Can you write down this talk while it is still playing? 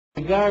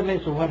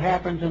regardless of what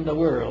happens in the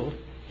world,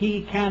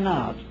 he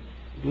cannot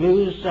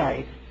lose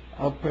sight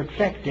of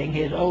protecting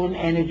his own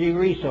energy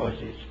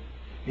resources,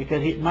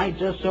 because it might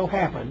just so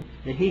happen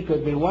that he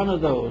could be one of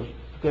those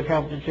who could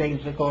help to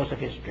change the course of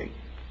history.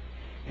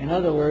 In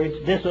other words,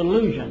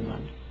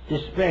 disillusionment,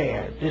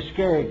 despair,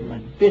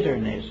 discouragement,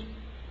 bitterness,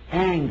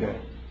 anger,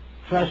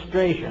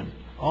 frustration,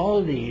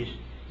 all these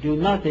do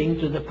nothing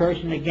to the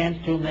person against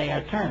whom they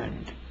are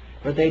turned,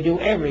 but they do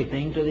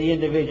everything to the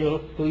individual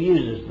who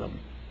uses them.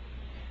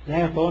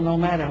 Therefore, no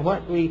matter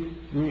what we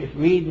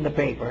read in the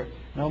paper,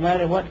 no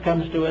matter what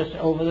comes to us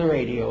over the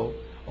radio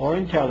or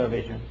in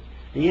television,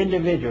 the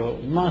individual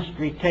must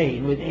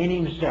retain within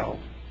himself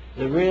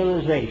the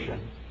realization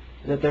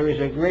that there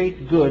is a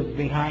great good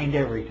behind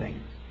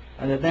everything,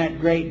 and that that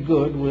great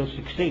good will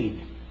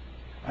succeed,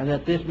 and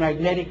that this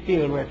magnetic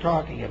field we're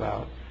talking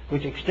about,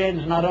 which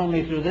extends not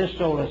only through this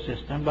solar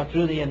system but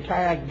through the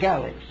entire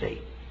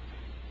galaxy,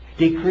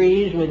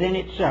 decrees within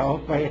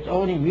itself by its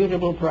own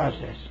immutable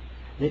process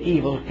that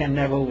evil can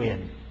never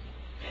win.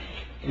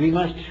 We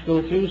must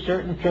go through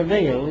certain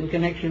travail in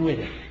connection with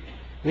it.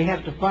 We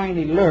have to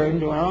finally learn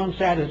to our own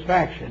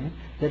satisfaction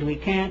that we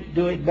can't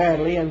do it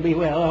badly and be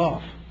well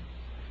off.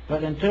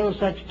 But until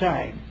such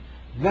time,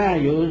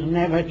 values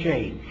never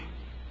change.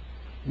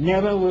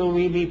 Never will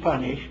we be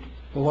punished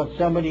for what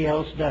somebody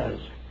else does.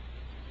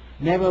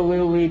 Never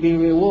will we be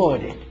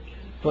rewarded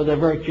for the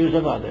virtues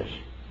of others.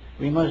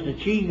 We must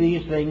achieve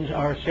these things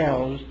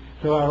ourselves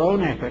through our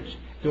own efforts,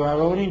 through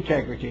our own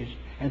integrities,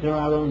 and through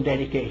our own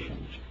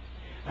dedications.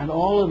 And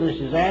all of this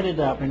is added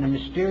up in a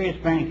mysterious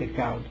bank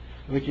account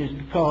which is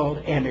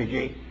called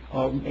energy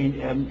or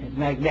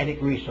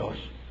magnetic resource.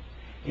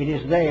 It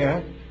is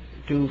there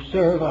to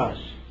serve us.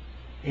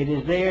 It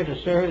is there to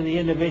serve the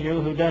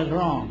individual who does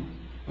wrong.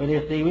 But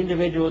if the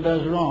individual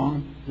does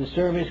wrong, the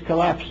service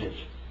collapses,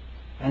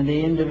 and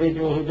the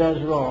individual who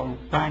does wrong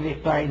finally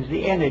finds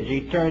the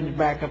energy turned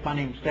back upon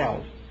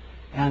himself,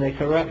 and the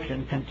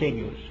corruption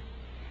continues.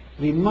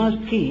 We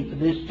must keep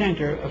this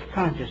center of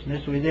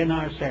consciousness within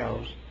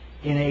ourselves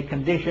in a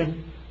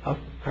condition of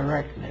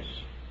correctness.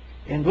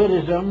 In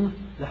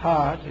Buddhism, the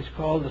heart is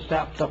called the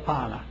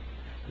Saptapana,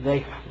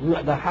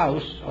 the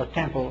house or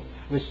temple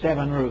with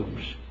 7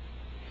 rooms.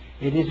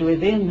 It is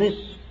within this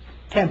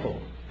temple,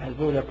 as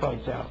Buddha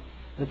points out,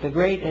 that the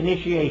great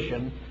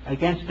initiation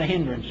against the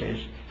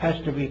hindrances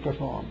has to be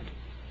performed.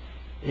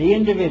 The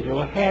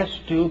individual has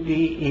to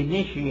be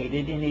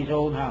initiated in his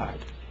own heart.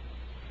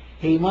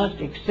 He must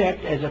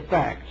accept as a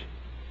fact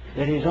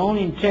that his own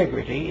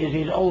integrity is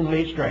his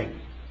only strength,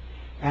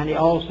 and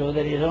also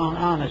that his own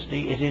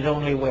honesty is his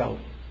only wealth.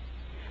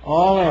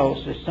 All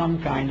else is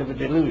some kind of a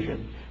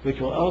delusion which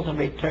will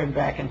ultimately turn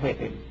back and whip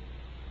him.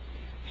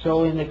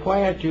 So in the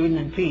quietude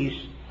and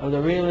peace of the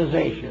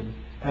realization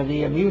of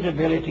the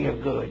immutability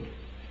of good,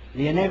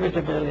 the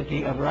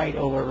inevitability of right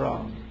over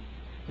wrong,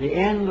 the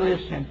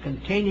endless and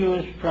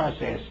continuous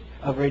process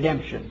of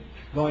redemption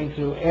going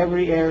through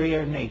every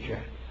area of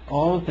nature,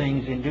 all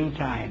things in due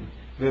time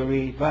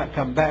will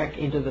come back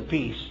into the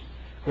peace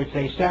which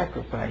they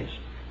sacrificed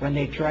when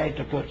they tried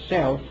to put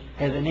self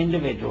as an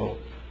individual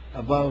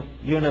above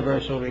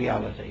universal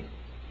reality.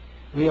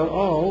 We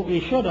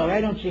should have.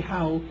 I don't see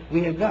how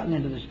we have gotten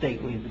into the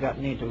state we've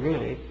gotten into,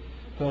 really.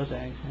 Of course,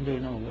 I do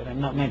know, but I'm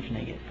not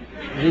mentioning it.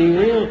 The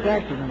real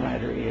fact of the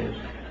matter is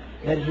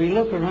that as we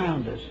look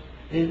around us,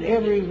 there's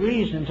every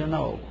reason to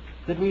know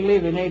that we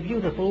live in a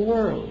beautiful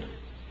world.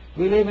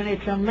 We live in a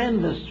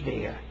tremendous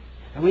sphere.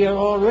 And we are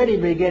already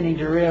beginning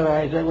to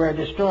realize that we're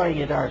destroying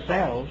it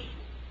ourselves.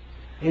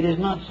 It is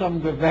not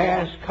some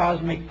vast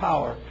cosmic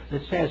power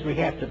that says we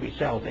have to be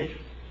selfish,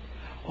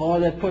 or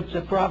that puts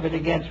a profit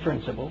against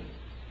principle.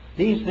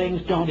 These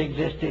things don't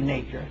exist in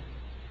nature.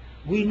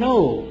 We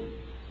know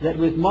that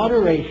with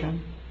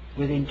moderation,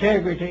 with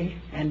integrity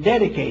and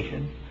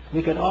dedication,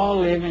 we could all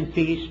live in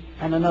peace,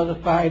 and another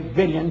 5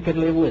 billion could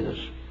live with us.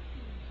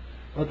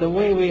 But the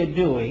way we are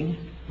doing,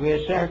 we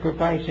are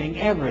sacrificing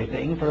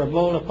everything for a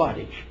bowl of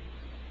pottage.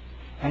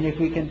 And if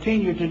we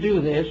continue to do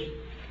this,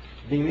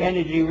 the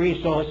energy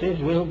resources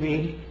will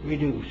be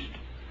reduced.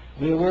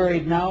 We are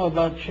worried now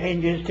about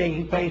changes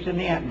taking place in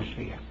the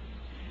atmosphere,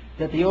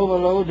 that the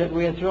overload that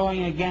we are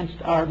throwing against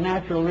our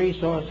natural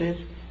resources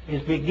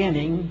is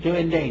beginning to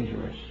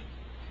endanger us.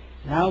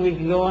 Now we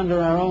can go under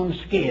our own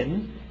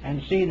skin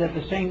and see that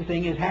the same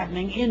thing is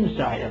happening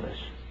inside of us.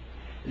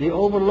 The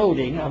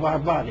overloading of our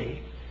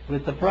body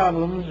with the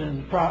problems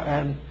and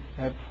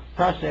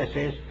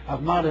processes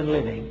of modern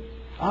living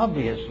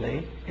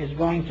obviously is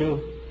going to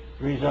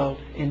result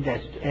in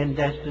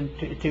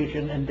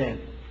destitution and death.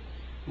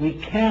 We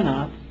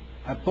cannot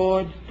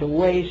afford to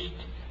waste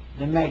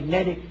the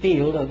magnetic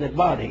field of the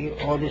body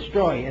or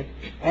destroy it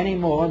any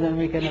more than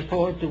we can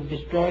afford to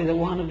destroy the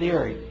one of the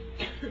earth.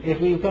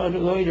 If we're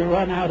going to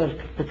run out of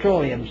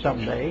petroleum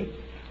someday,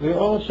 we're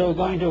also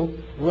going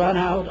to run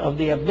out of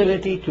the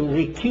ability to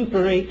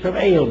recuperate from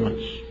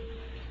ailments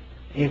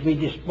if we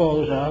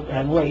dispose of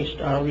and waste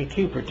our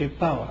recuperative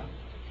power.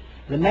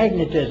 The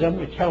magnetism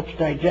which helps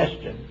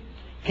digestion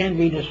can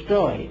be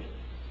destroyed,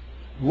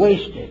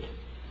 wasted,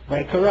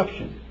 by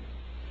corruption.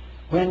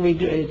 When we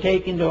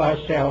take into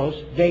ourselves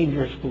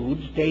dangerous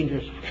foods,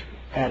 dangerous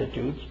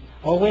attitudes,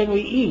 or when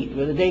we eat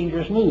with a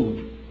dangerous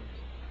mood,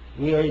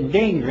 we are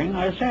endangering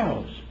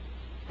ourselves.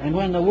 And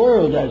when the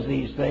world does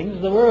these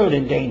things, the world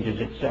endangers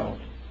itself.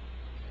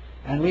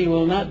 And we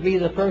will not be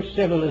the first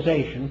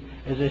civilization,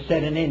 as is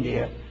said in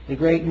India, the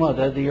great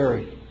mother, the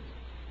earth,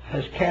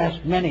 has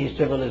cast many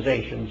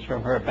civilizations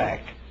from her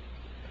back.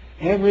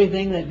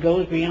 Everything that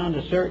goes beyond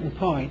a certain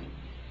point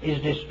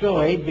is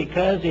destroyed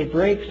because it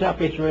breaks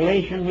up its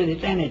relation with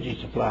its energy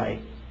supply.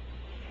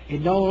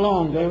 It no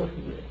longer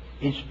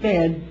is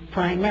fed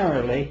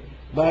primarily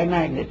by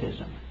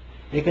magnetism,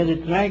 because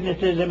it's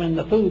magnetism in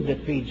the food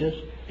that feeds us,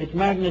 it's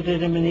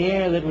magnetism in the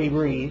air that we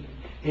breathe,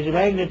 it's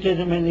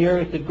magnetism in the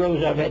earth that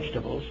grows our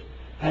vegetables,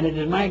 and it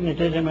is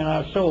magnetism in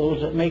our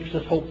souls that makes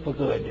us hope for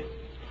good.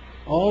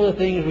 All the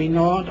things we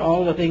want,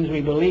 all the things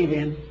we believe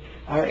in,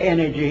 are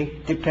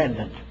energy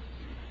dependent.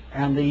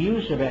 And the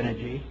use of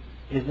energy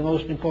is the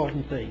most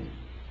important thing.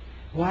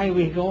 Why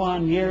we go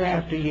on year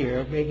after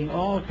year making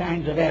all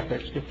kinds of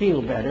efforts to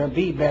feel better,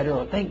 be better,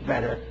 or think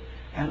better,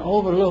 and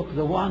overlook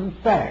the one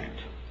fact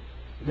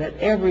that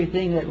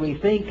everything that we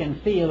think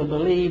and feel and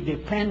believe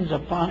depends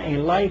upon a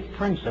life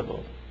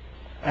principle,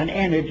 an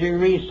energy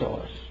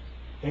resource,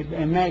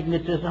 a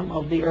magnetism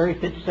of the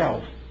earth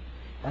itself,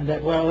 and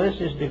that while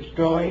this is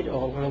destroyed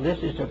or while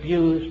this is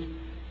abused,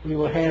 we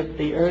will have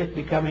the earth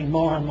becoming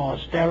more and more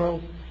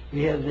sterile.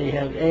 We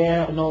have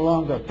air no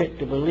longer fit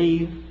to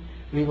believe.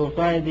 We will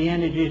find the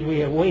energies we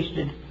have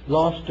wasted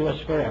lost to us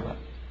forever.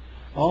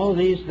 All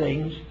these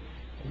things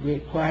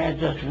require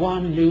just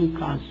one new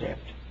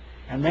concept,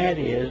 and that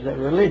is that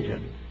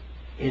religion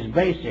is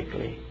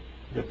basically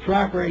the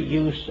proper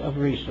use of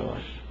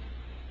resource.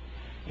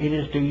 It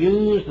is to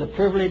use the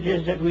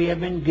privileges that we have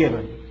been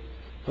given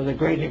for the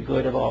greater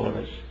good of all of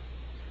us.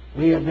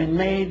 We have been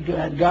made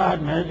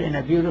gardeners in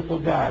a beautiful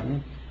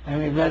garden,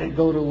 and we've let it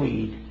go to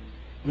weed.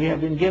 We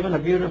have been given a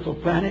beautiful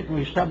planet, and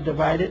we've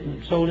subdivided it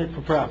and sold it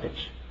for profits.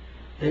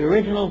 The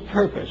original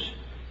purpose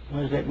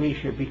was that we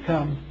should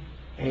become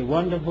a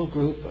wonderful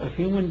group of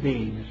human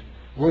beings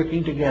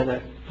working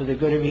together for the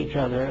good of each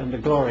other and the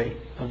glory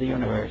of the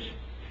universe.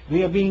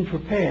 We are being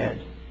prepared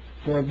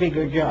for a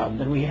bigger job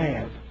than we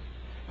have,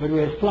 but we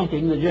are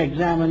flunking the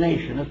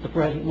examination at the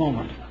present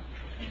moment.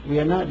 We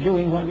are not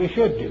doing what we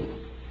should do.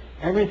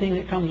 Everything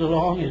that comes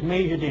along is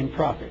measured in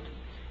profit.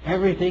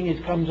 Everything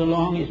that comes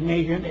along is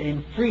measured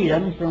in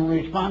freedom from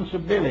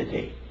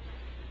responsibility,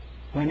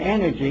 when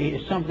energy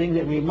is something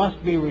that we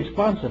must be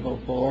responsible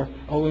for,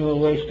 or we will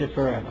waste it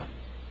forever,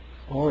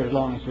 or as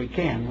long as we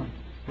can.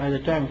 By the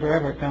time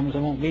forever comes,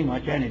 there won't be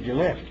much energy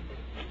left.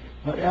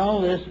 But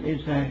all this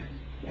is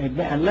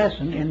a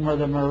lesson in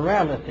the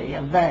morality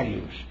of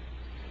values.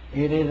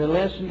 It is a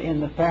lesson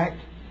in the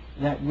fact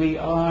that we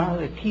are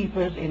the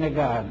keepers in a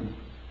garden.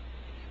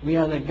 We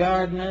are the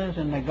gardeners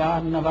in the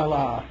garden of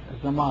Allah,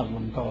 as the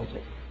Muslim calls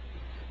it.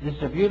 This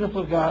is a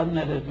beautiful garden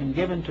that has been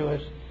given to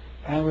us,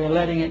 and we're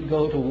letting it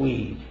go to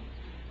weed.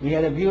 We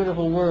had a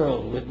beautiful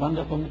world with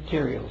wonderful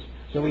materials,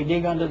 so we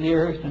dig under the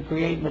earth and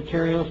create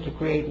materials to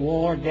create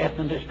war, death,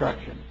 and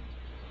destruction.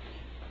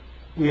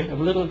 We have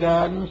little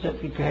gardens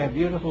that we could have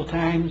beautiful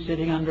times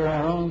sitting under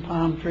our own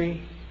palm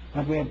tree,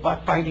 but we are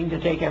fighting to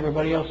take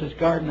everybody else's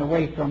garden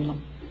away from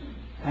them.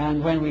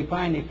 And when we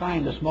finally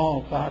find a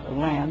small plot of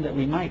land that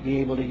we might be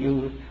able to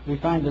use, we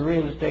find the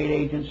real estate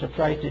agents have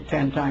priced it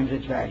 10 times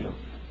its value.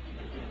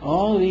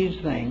 All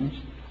these things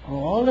are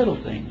all little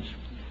things,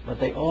 but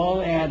they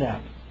all add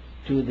up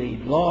to the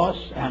loss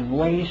and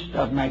waste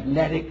of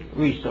magnetic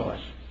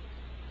resource.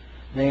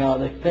 They are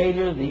the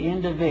failure of the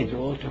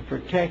individual to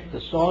protect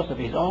the source of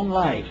his own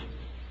life,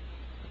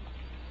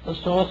 the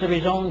source of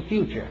his own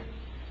future,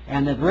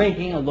 and the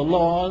breaking of the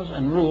laws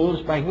and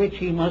rules by which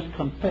he must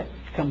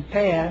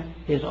compare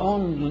his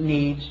own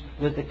needs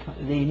with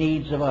the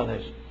needs of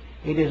others.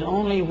 It is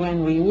only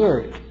when we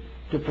work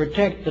to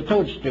protect the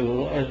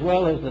toadstool as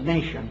well as the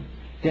nation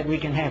that we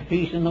can have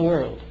peace in the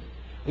world.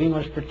 We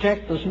must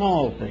protect the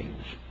small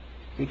things,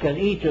 because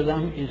each of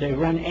them is a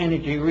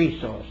energy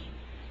resource.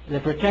 The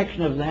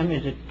protection of them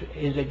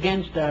is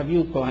against our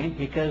viewpoint,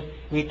 because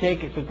we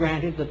take it for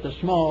granted that the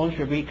small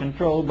should be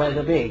controlled by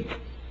the big.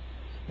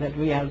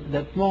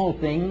 That small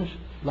things,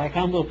 like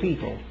humble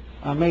people,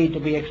 are made to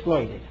be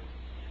exploited.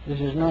 This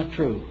is not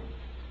true.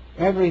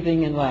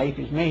 Everything in life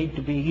is made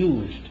to be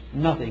used.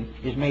 Nothing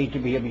is made to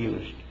be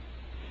abused.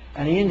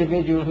 And the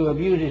individual who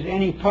abuses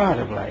any part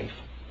of life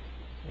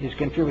is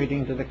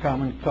contributing to the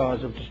common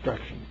cause of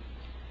destruction.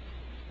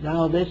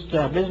 Now, this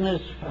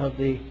business of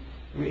the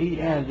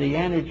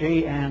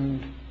energy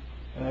and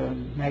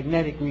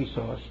magnetic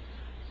resource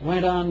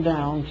went on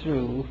down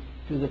through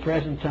to the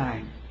present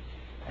time.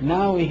 And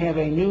now we have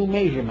a new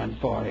measurement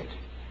for it,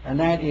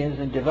 and that is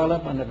the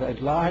development of a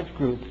large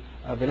group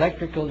of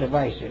electrical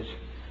devices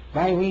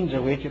by means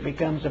of which it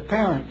becomes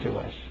apparent to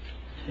us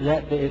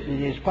that it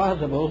is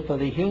possible for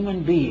the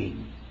human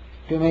being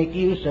to make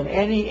use of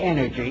any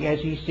energy as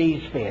he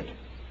sees fit.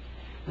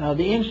 Now,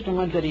 the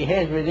instrument that he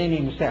has within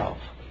himself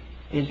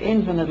is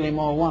infinitely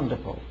more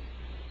wonderful.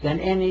 than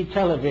any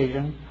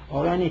television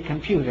or any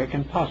computer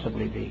can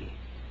possibly be.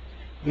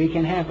 We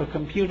can have a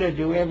computer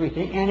do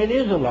everything, and it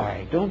is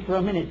alive. Don't for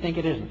a minute think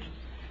it isn't.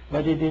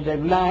 But it is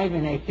alive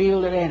in a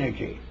field of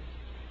energy.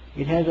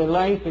 It has a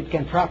life, it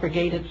can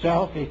propagate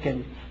itself, it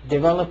can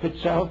develop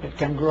itself, it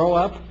can grow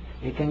up,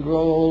 it can grow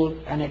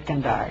old, and it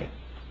can die.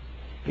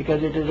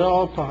 Because it is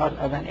all part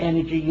of an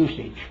energy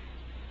usage.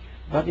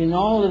 But in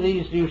all of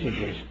these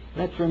usages,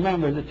 let's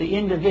remember that the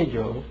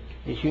individual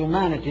is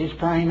humanity's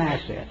prime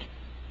asset.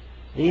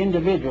 The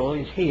individual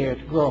is here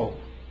to grow.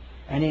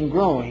 And in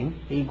growing,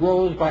 he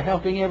grows by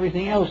helping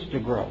everything else to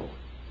grow.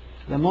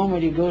 The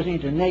moment he goes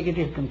into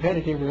negative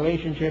competitive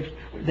relationships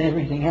with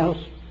everything else,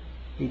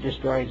 he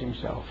destroys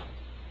himself.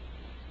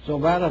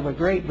 So out of a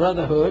great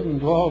brotherhood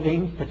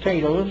involving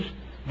potatoes,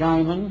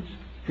 diamonds,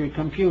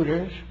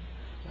 computers,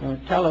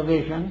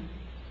 television,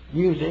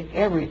 music,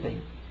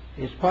 everything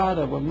is part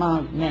of a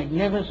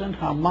magnificent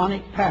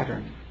harmonic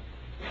pattern.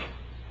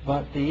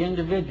 But the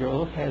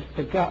individual has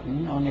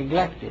forgotten or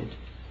neglected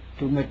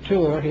to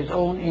mature his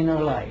own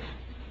inner life.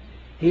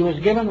 He was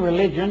given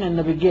religion in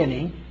the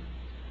beginning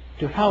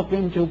to help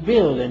him to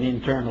build an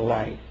internal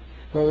life.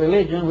 For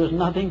religion was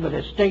nothing but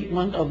a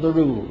statement of the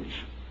rules.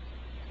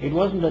 It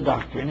wasn't a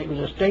doctrine, it was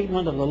a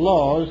statement of the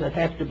laws that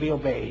have to be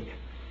obeyed.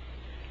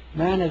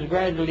 Man has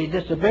gradually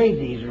disobeyed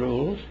these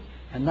rules,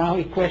 and now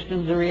he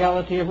questions the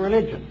reality of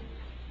religion.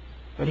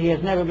 But he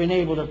has never been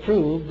able to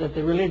prove that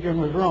the religion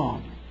was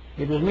wrong.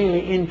 It was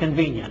merely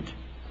inconvenient.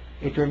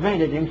 It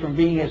prevented him from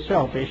being as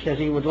selfish as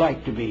he would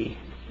like to be.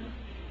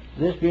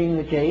 This being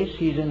the case,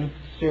 he's in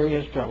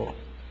serious trouble.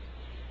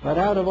 But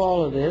out of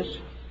all of this,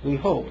 we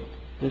hope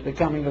with the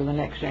coming of the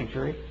next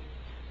century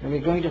that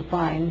we're going to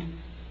find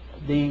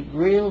the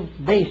real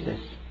basis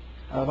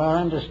of our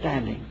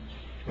understanding.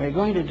 We're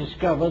going to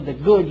discover the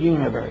good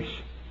universe,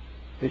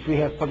 which we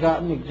have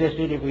forgotten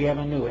existed if we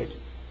ever knew it.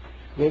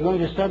 We're going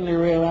to suddenly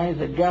realize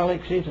that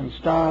galaxies and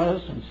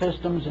stars and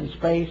systems in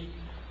space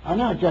are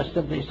not just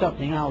simply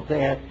something out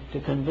there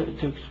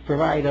to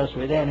provide us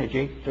with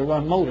energy to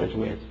run motors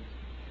with,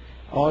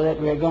 or that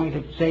we're going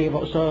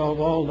to solve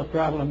all the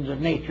problems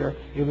of nature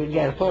if we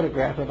get a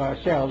photograph of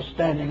ourselves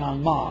standing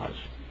on Mars.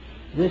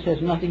 This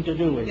has nothing to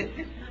do with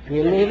it.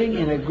 We're living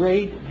in a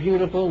great,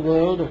 beautiful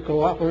world of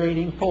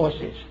cooperating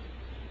forces,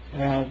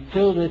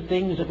 filled with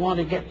things that want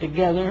to get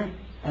together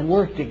and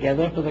work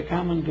together for the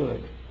common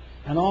good.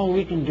 And all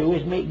we can do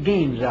is make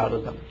games out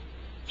of them,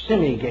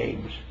 silly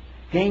games,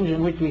 games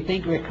in which we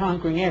think we're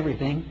conquering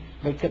everything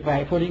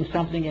by putting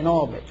something in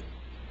orbit.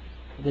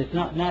 That's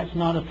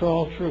not at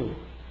all true.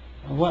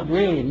 And what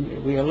really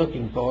we are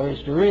looking for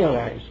is to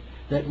realize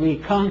that we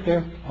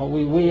conquer or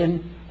we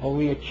win or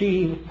we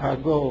achieve our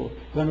goal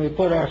when we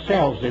put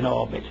ourselves in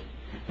orbit,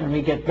 when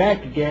we get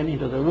back again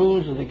into the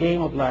rules of the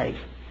game of life,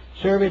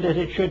 serve it as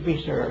it should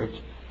be served,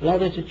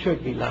 love as it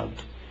should be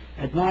loved,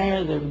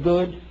 admire the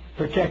good,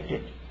 protect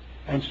it,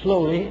 and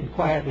slowly and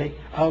quietly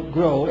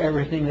outgrow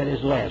everything that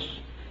is less.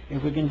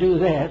 If we can do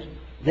that,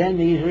 then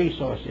these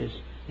resources,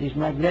 these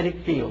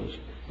magnetic fields,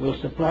 will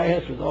supply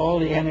us with all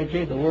the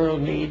energy the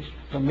world needs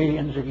for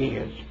millions of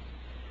years.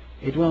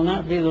 It will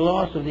not be the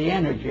loss of the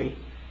energy,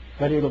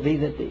 but it will be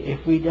that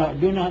if we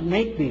do not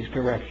make these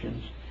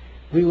corrections,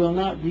 we will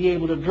not be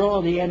able to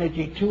draw the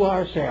energy to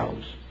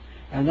ourselves,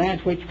 and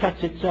that which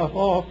cuts itself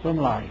off from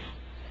life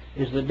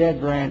is the dead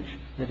branch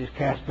that is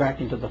cast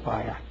back into the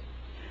fire.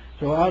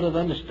 So out of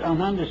an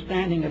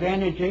understanding of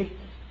energy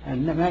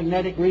and the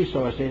magnetic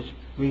resources,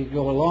 we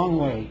go a long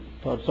way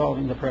toward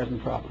solving the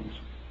present problems.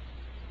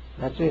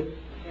 That's it.